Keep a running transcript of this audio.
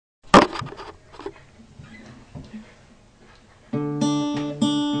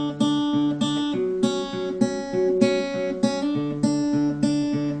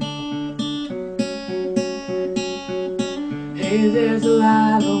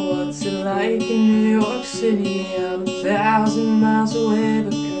city, I'm 1,000 miles away,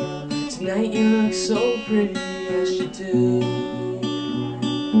 but girl, tonight you look so pretty, yes you do.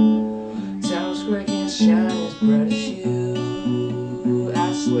 Times Square can't shine as bright as you,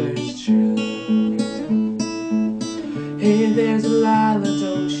 I swear it's true. Hey there's Delilah,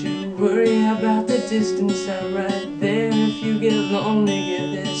 don't you worry about the distance, I'm right there. If you get lonely,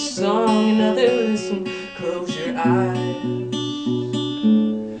 give this song another listen. Close your eyes,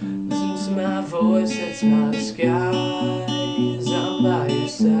 listen to my voice, that's my disguise, I'm by your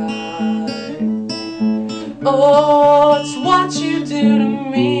side. Oh, it's what you do to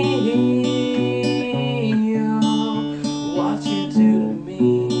me, oh, what you do to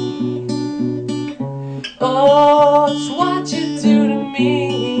me. Oh, it's what you do to me,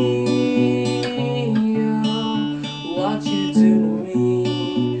 oh, what you do to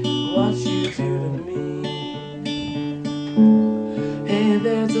me, what you do to me. Hey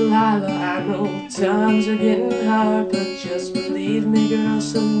there's Delilah, I know times are getting hard, but just believe me girl,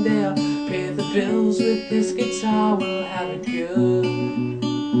 someday I'll pay the bills with this guitar. We'll have it good,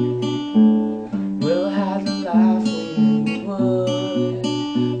 we'll have the life we would,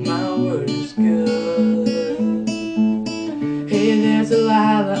 my word is good. Hey there's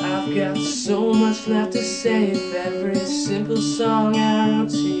Delilah, I've got so much left to say. If every simple song I wrote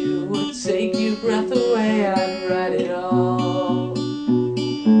to you would take your breath away, I'd write it all.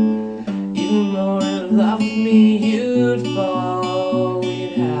 Even more in love with me you'd fall,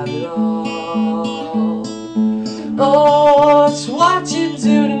 we'd have it all. Oh, it's what you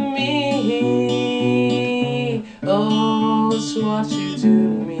do to me, oh, it's what you do to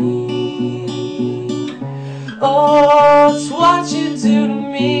me. Oh, it's what you do to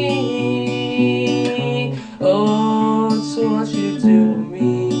me, oh, it's what you do to me.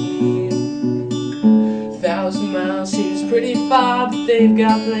 1,000 miles seems pretty far, but they've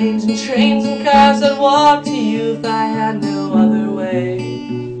got planes and trains and cars. I'd walk to you if I had no other way.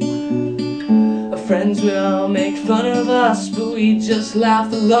 Our friends will all make fun of us, but we just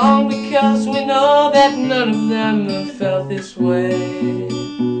laugh along because we know that none of them have felt this way.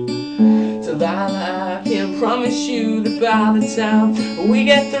 Delilah, I can promise you that by the time we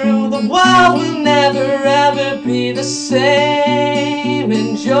get through, the world will never ever be the same.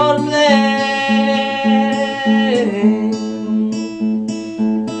 Enjoy the blame.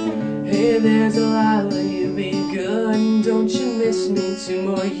 Hey there's Delilah, you be good and don't you miss me. 2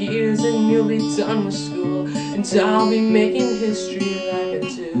 more years and you'll be done with school, and I'll be making history like I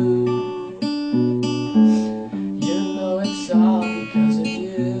do. You know it's all because of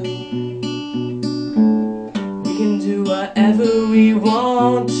you. We can do whatever we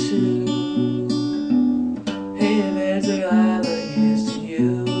want to. Hey there's Delilah, here's to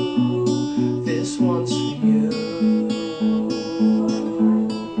you, this one's for you.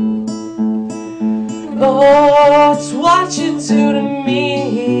 Oh, it's what you do to me,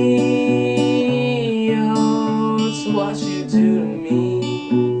 oh, it's what you do to me.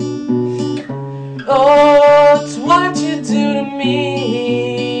 Oh, it's what you do to me,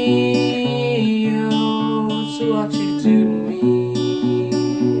 oh, it's what you do to me.